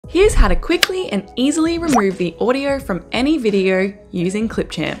Here's how to quickly and easily remove the audio from any video using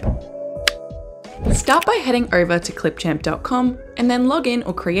Clipchamp. Start by heading over to clipchamp.com and then log in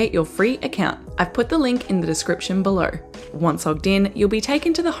or create your free account. I've put the link in the description below. Once logged in, you'll be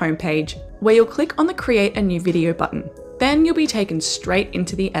taken to the homepage where you'll click on the Create a New Video button. Then you'll be taken straight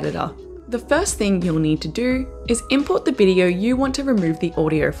into the editor. The first thing you'll need to do is import the video you want to remove the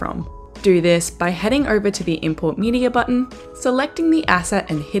audio from. Do this by heading over to the Import Media button, selecting the asset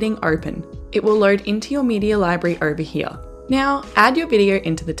and hitting Open. It will load into your media library over here. Now add your video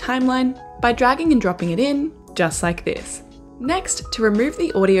into the timeline by dragging and dropping it in, just like this. Next, to remove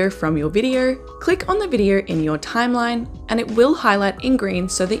the audio from your video, click on the video in your timeline and it will highlight in green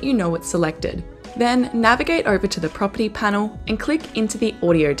so that you know it's selected. Then navigate over to the Property panel and click into the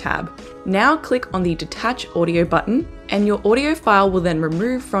Audio tab. Now click on the Detach Audio button and your audio file will then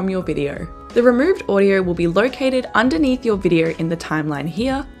remove from your video. The removed audio will be located underneath your video in the timeline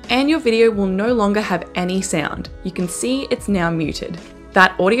here, and your video will no longer have any sound. You can see it's now muted.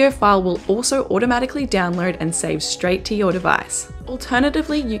 That audio file will also automatically download and save straight to your device.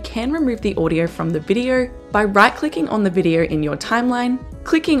 Alternatively, you can remove the audio from the video by right-clicking on the video in your timeline,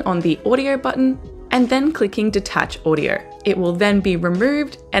 clicking on the Audio button, and then clicking Detach Audio. It will then be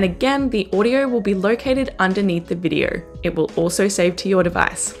removed, and again, the audio will be located underneath the video. It will also save to your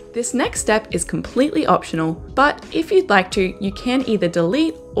device. This next step is completely optional, but if you'd like to, you can either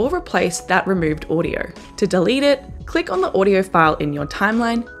delete or replace that removed audio. To delete it, click on the audio file in your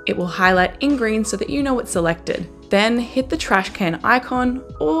timeline. It will highlight in green so that you know it's selected. Then hit the trash can icon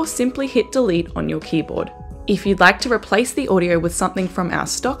or simply hit delete on your keyboard. If you'd like to replace the audio with something from our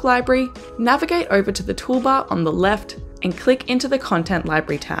stock library, navigate over to the toolbar on the left and click into the Content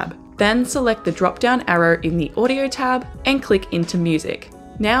Library tab. Then select the drop-down arrow in the Audio tab and click into Music.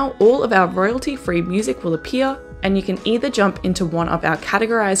 Now all of our royalty-free music will appear, and you can either jump into one of our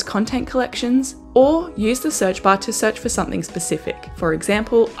categorized content collections or use the search bar to search for something specific. For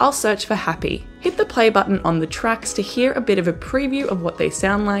example, I'll search for Happy. Hit the play button on the tracks to hear a bit of a preview of what they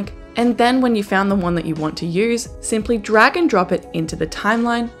sound like, and then when you found the one that you want to use, simply drag and drop it into the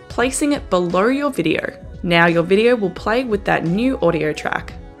timeline, placing it below your video. Now your video will play with that new audio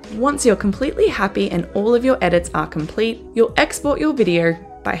track. Once you're completely happy and all of your edits are complete, you'll export your video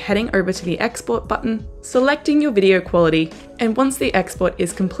by heading over to the Export button, selecting your video quality, and once the export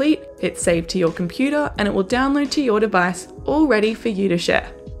is complete, it's saved to your computer and it will download to your device, all ready for you to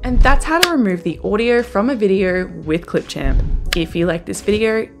share. And that's how to remove the audio from a video with Clipchamp. If you like this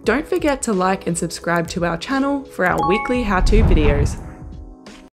video, don't forget to like and subscribe to our channel for our weekly how-to videos.